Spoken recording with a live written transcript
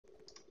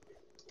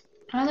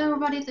Hello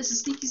everybody, this is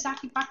Sneaky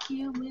Zaki back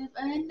here with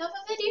another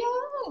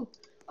video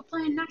of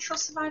playing Natural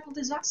Survival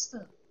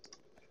Disaster.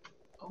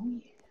 Oh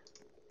yeah.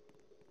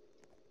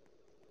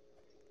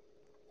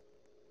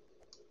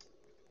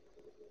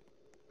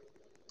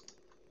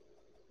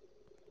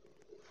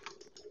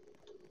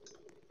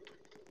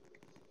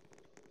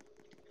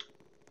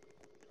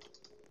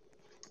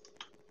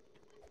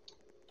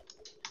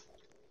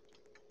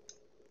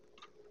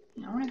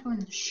 I want to go in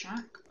the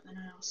shack, but then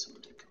I also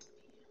want to go here.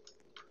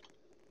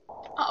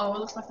 Uh-oh, it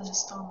looks like there's a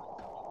storm right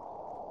now.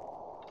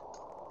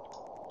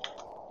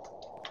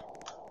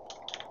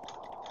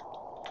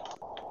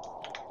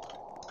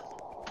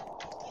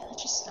 Yeah,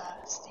 let's just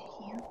stay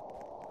here.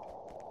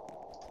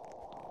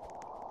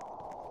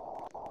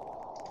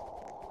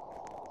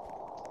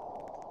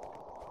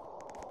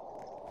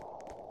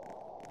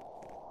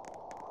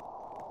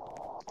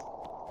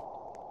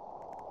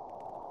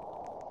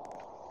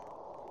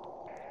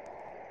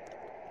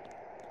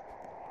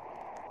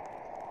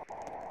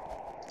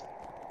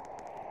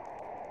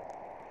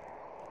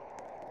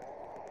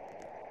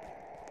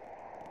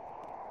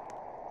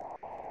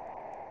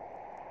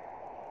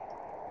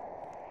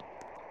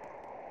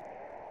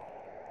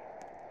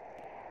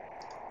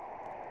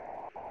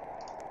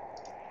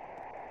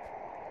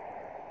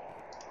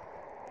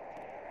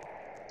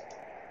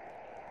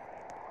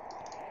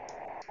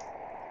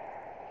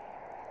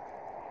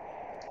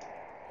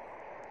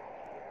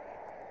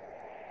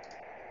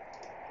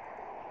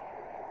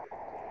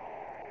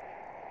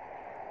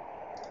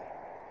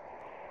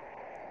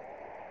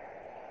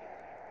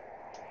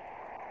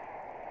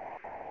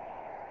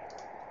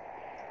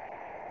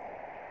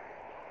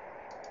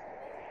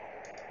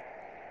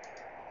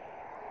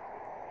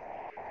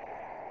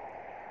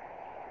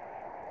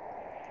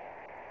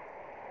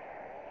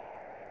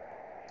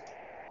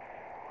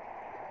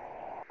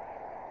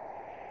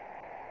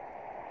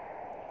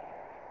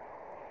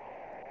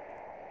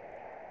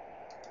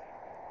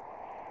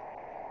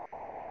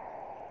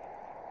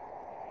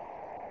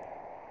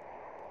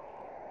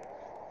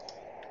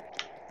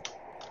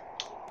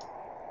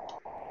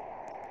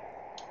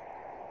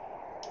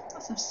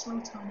 That's a slow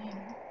tornado.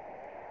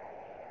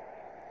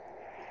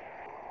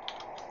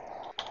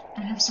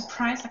 And I'm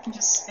surprised I can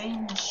just stay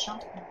in this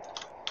shop.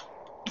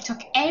 It took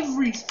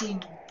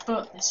everything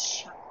but this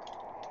shop.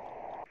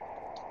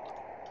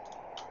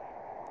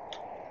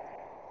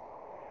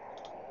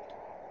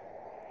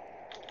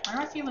 Why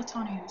do I feel a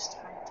tornado's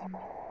targeting me?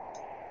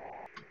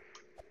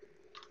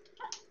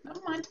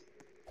 Never mind.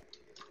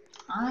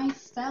 I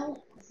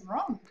felt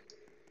wrong.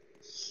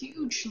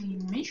 Hugely,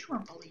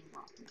 miserably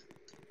wrong.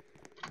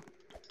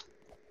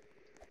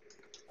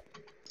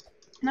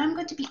 And I'm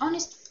going to be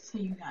honest for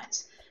you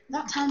guys.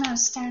 That time I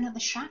was staring at the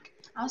shack,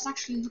 I was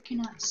actually looking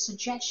at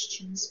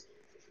suggestions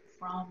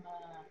from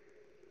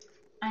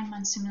Iron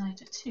Man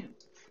Simulator 2.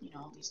 You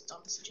know, all these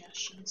dumb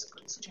suggestions,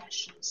 good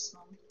suggestions,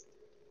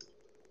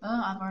 but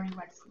I've already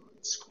read through it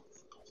in school.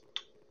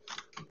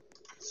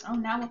 So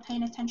now we're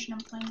paying attention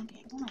and playing the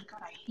game. Oh my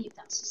god, I hate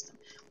that system.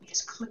 We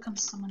just click on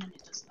someone and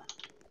it does that.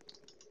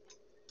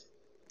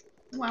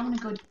 Oh, I want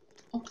to go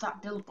up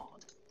that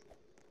billboard.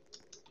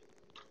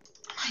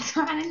 Oh my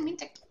god, I didn't mean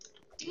to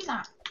do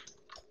that.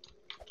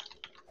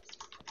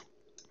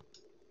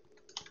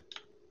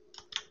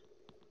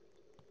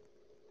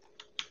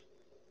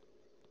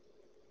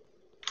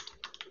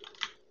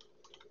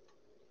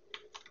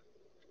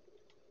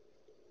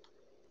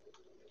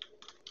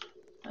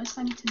 First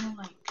I need to know,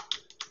 like,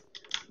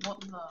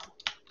 what the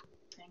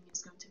thing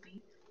is going to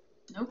be.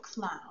 No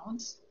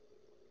clouds.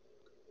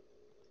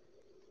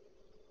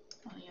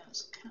 Oh yeah,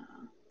 there's a car.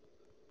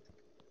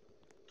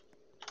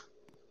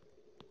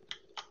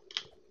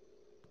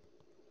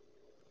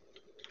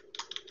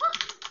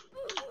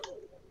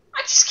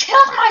 I just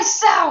killed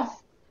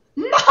myself!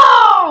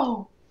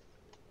 No!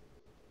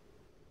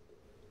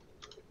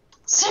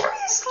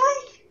 Seriously?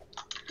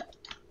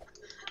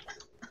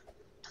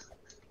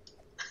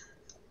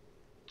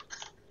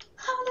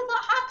 How did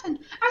that happen?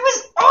 I was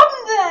on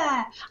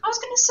there! I was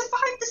gonna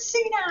survive the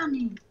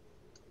tsunami!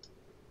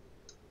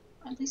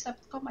 At least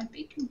I've got my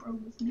bacon bro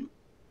with me.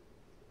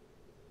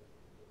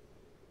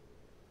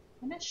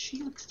 Why does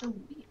she look so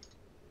weird?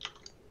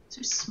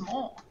 So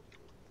small.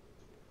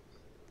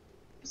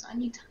 Is that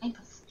any type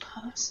of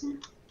person?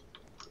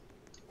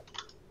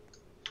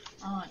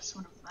 Oh, it's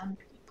one of them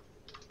people.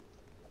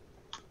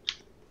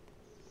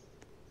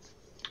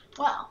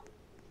 Well,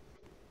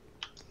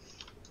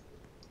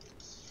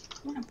 I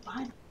want to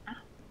buy the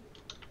apple.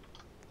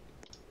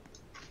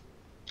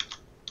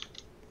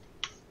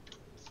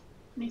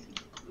 Anything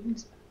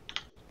balloons back.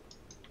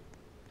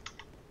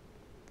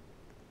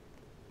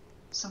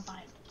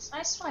 Survivals.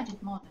 I swear I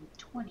did more than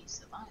 20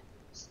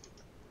 survivals.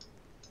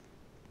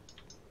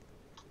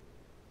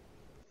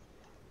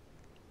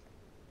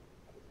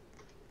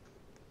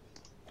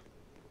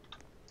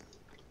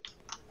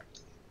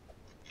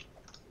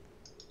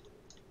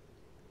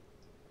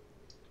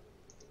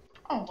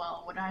 Oh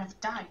well, would I have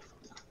died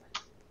from that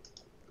then?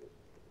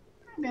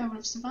 Maybe I would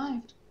have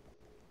survived.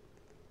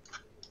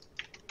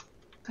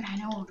 But I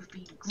know it would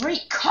be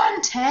great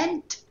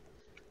content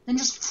than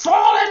just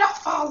falling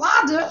off a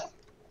ladder.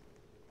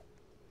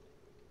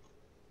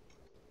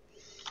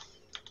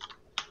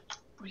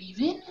 Breathe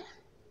in,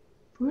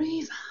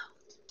 breathe out.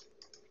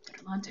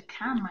 Gotta learn to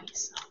calm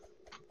myself.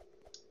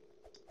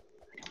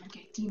 I don't want to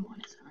get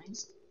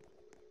demonetized.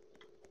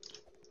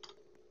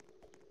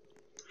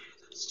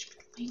 That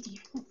stupid lady,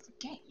 I won't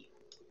forget you.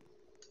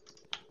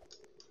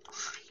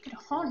 You're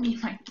gonna haunt me,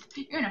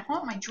 you're gonna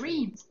haunt my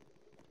dreams.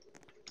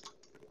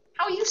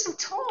 How are you so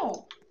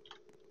tall?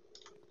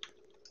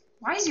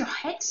 Why is your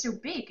head so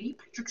big? Are you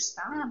Patrick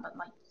Star, but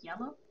like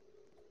yellow?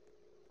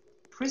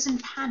 Prison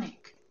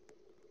panic.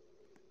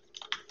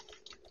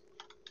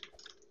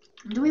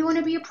 Do we want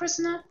to be a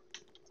prisoner?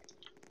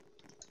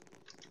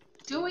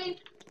 Do we?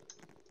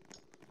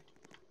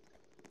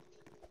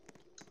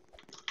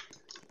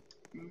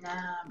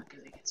 Nah,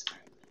 because it gets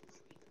very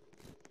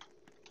free.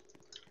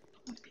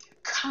 I want to be a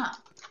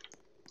cop.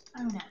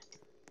 I want to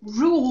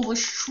rule the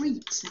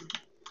streets and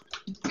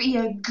be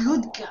a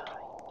good guy.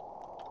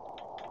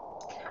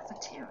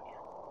 Cafeteria.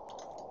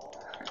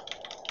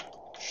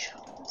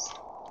 Chums.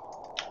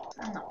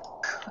 I'm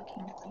not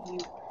cooking for you,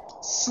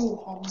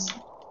 souls.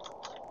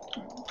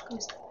 What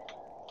goes there?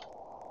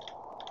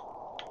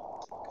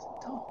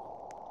 Oh,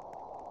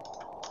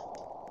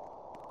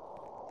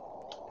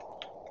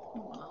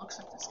 well, it looks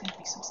like there's going to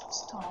be some stuff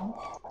stalled.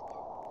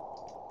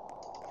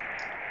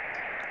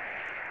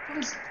 What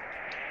is it?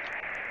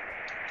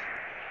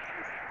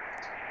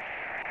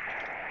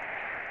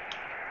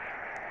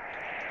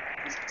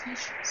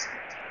 Presentation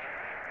suite.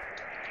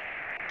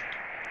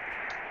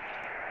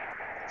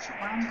 So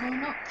where I'm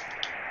going up?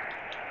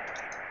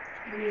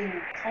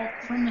 Ooh, all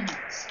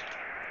criminals.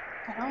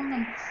 Got all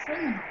them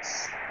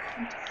criminals.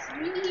 Time to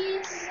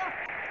freeze up.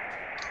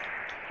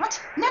 What?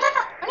 No,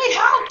 I need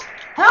help!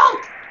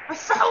 Help! I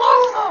fell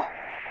over!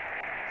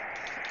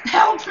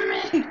 Help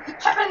me!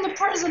 I'm in the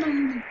prisoner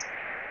unit.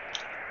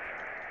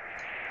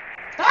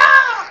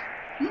 Ah!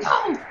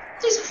 No!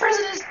 These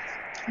prisoners,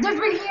 they've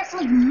been here for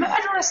like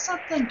murder or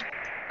something.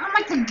 I'm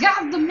like the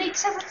god that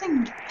makes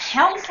everything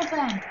hell for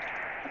them.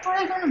 They're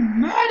probably gonna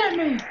murder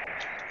me.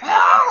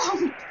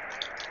 Help!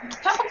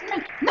 Help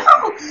me! No!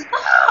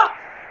 Ah!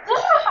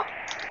 Ah!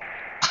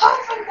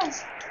 Open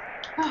this!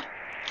 Ah!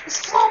 This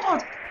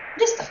floorboard!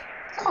 Mister!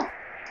 Go!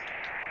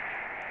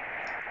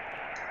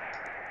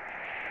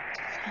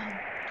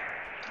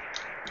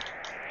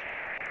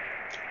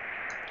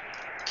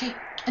 Okay,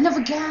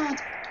 another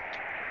guard!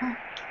 Oh.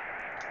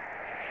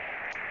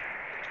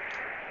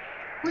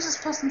 Who's this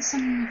person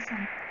sending me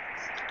from?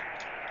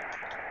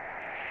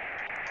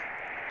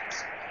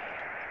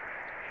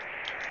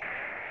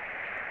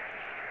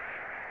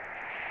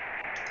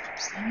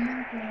 Standing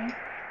on the wall.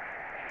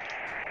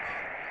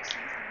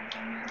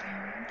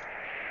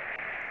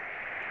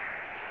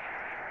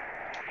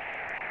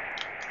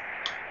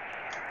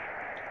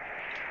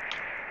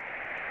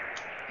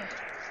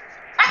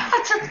 Ah,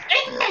 it's an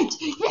inmate!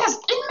 Yes,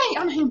 inmate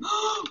on him!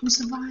 We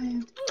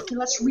survived. Okay,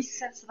 let's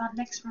reset so that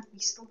next round we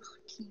still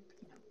keep,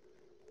 you know,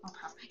 I'll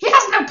have. He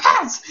has no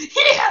pants!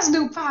 He has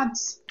no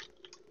pants!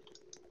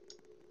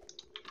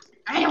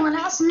 Anyone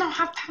else not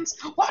have pants?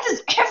 Why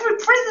does every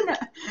prisoner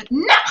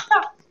not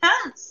have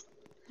pants?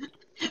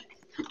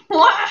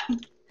 Why?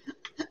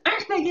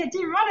 I'm gonna get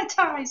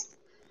demonetized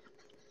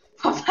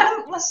for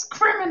pantless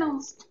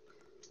criminals.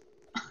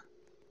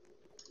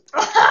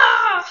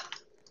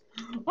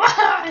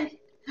 Why?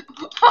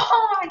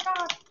 Oh my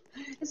god!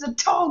 It's a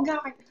tall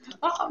guy.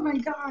 Oh my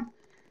god.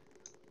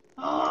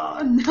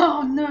 Oh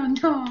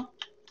no.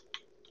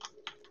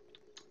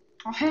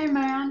 Oh hey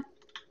man.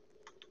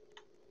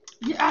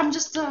 Yeah, I'm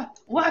just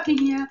working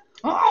here.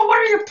 Oh,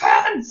 where are your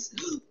pants?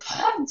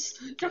 Pants!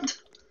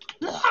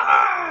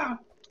 Ah!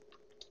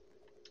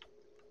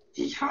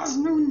 He has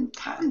no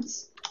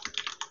pants.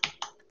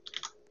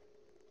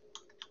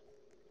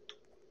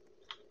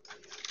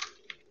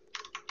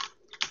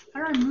 How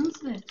do I move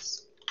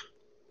this?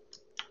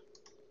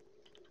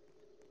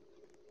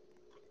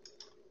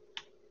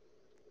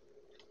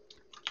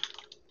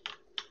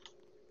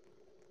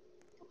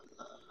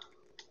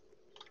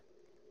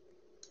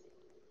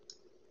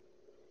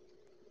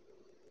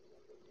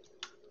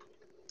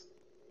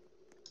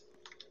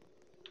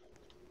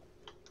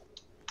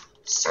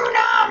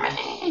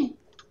 Tsunami!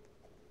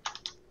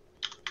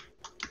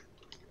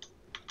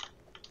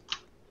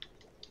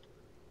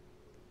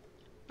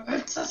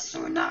 It's a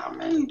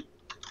tsunami!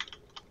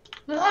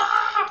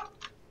 Ah!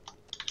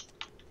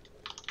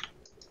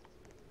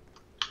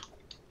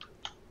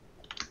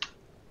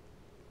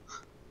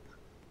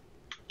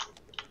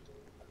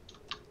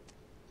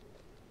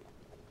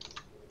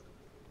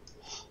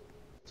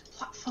 The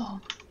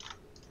platform.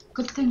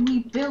 Good thing we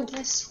built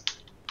this.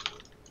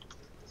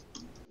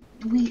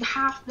 We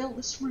half built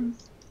this roof.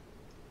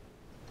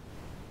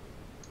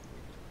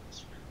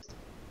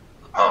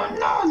 Oh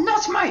no,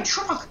 not my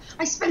truck!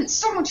 I spent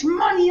so much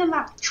money on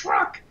that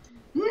truck!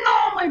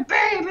 No, my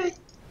baby!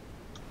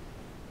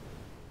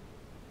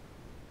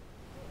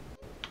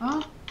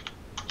 Huh?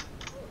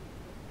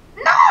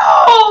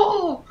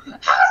 No!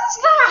 How does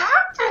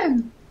that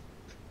Listen!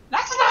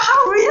 That's not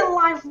how real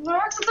life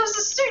works. If there's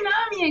a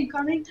tsunami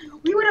incoming,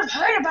 we would have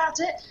heard about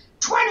it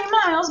 20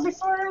 miles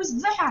before it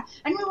was there,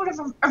 and we would have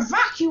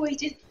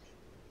evacuated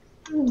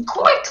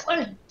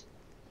quickly.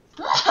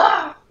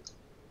 Oh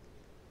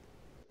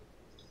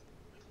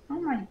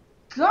my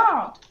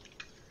god!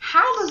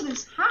 How does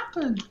this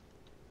happen?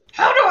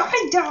 How do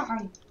I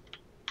die?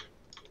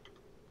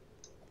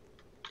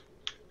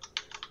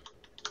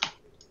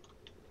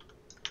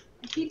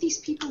 I hate these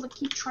people that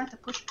keep trying to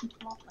push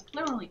people off. Like,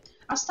 literally,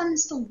 I was standing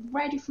still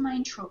ready for my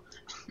intro.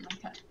 Oh my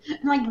god.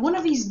 And like, one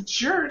of these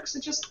jerks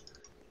that just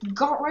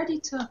got ready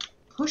to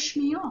push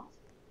me off.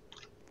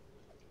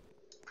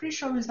 Pretty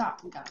sure it was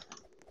that guy.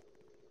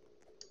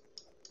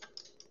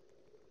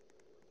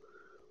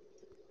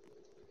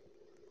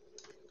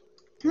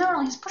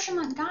 Literally, he's pushing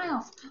that guy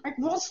off. Like,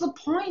 what's the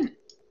point?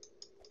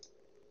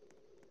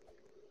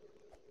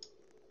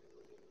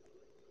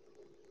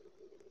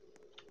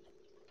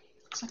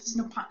 Looks like there's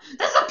no point.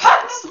 There's a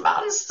part! This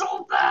man's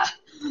still there!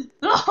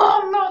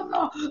 Oh, no,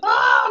 no!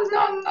 Oh,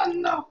 no, no,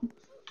 no!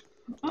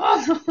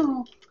 Oh,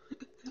 no!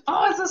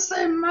 Oh, it's the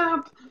same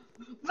map!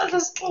 But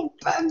there's still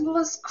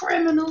endless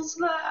criminals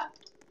there!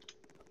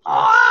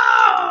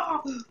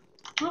 Oh!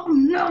 Oh,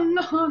 no,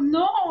 no,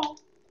 no!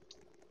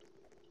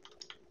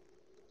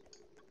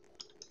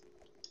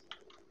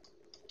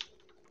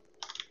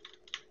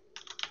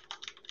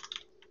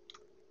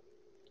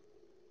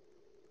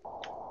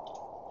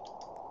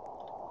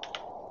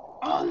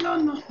 Oh, no,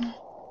 no, no.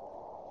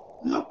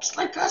 Looks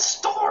like a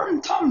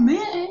storm to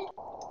me.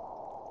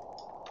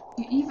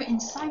 Either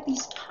inside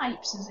these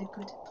pipes is a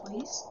good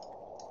place.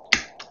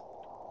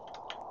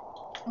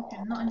 Okay,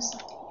 I'm not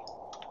inside here.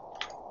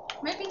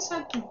 Maybe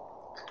inside the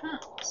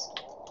cats.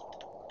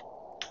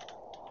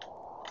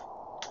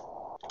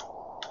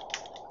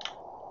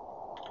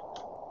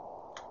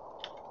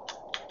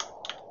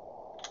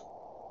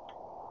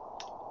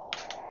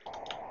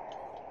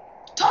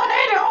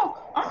 Tornado!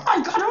 Oh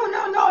my god, oh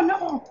no, no,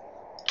 no!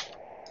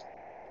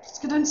 Let's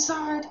get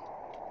inside.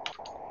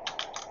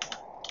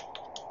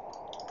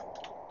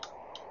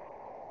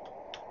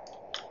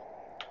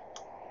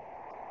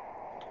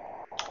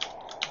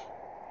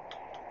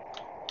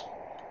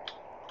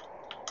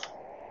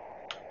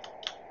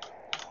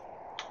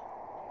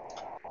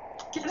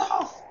 Get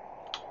off!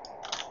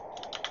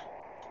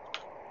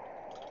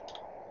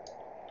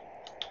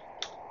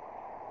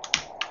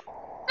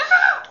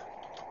 Ah!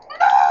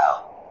 No!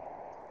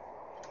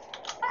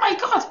 Oh my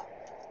god!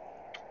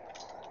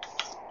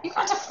 You're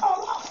going to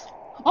fall off!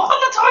 Oh,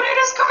 the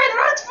tornado's coming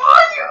right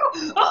for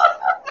you! Oh,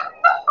 no, no,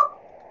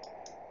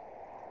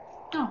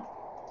 no! No,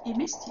 it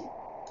missed you.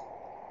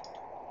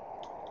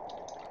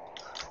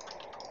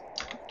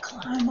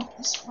 Climb up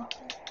this rock.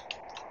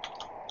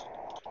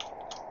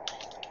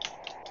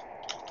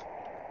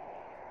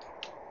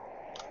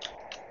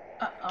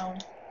 Uh-oh.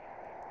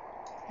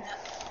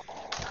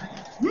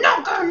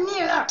 Not go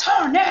near that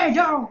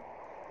tornado!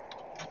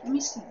 Let me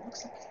see, it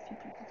looks like a few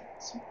people did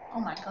this. Oh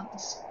my god,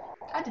 this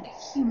guy did a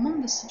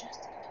humongous suggestion.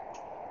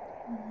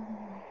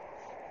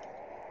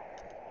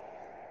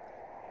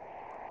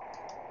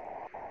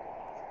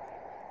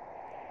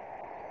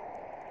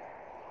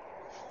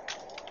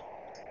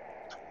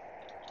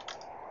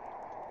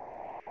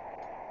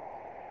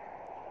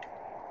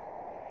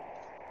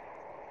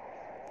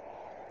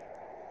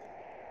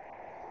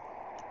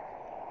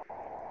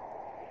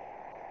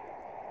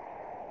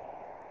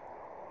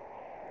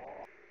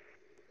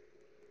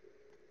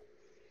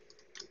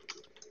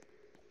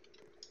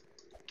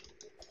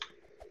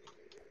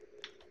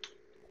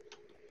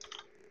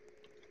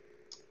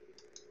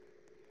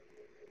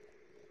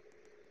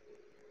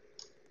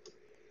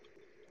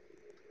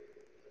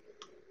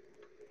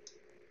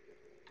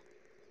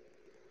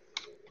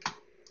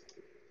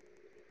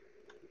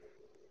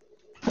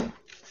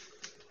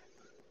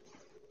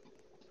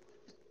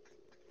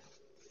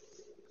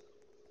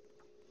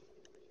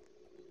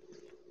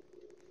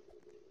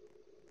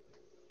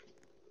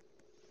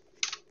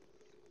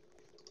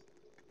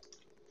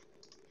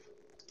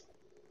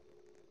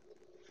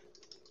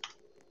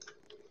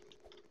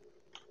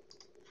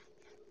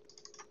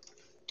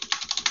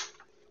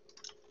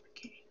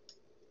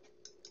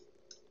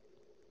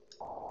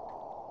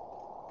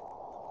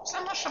 So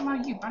I'm not sure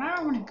about you, but I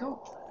don't want to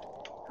go.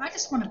 I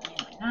just want to be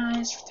in my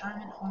nice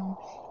retirement home,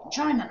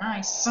 enjoying the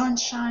nice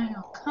sunshine.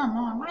 Oh, come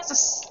on. Why is the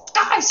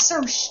sky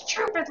so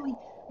stupidly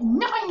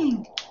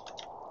annoying?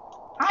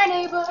 Hi,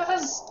 neighbors.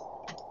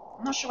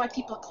 I'm not sure why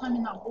people are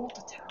climbing that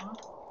water tower.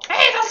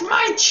 Hey, that's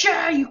my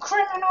chair, you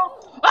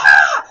criminal!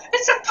 Ah!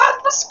 It's a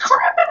peddler's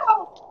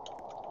criminal!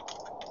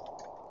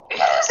 It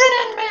is an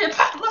inmate, a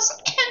peddler's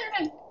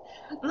inmate!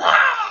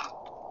 Ah!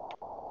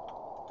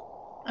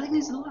 I think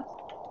he's alive.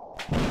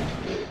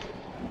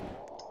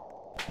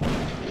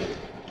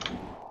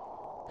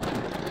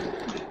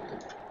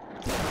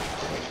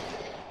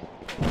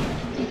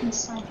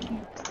 Inside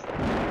here.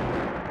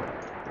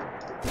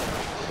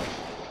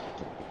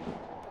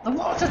 The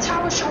water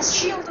tower shall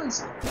shield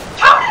us!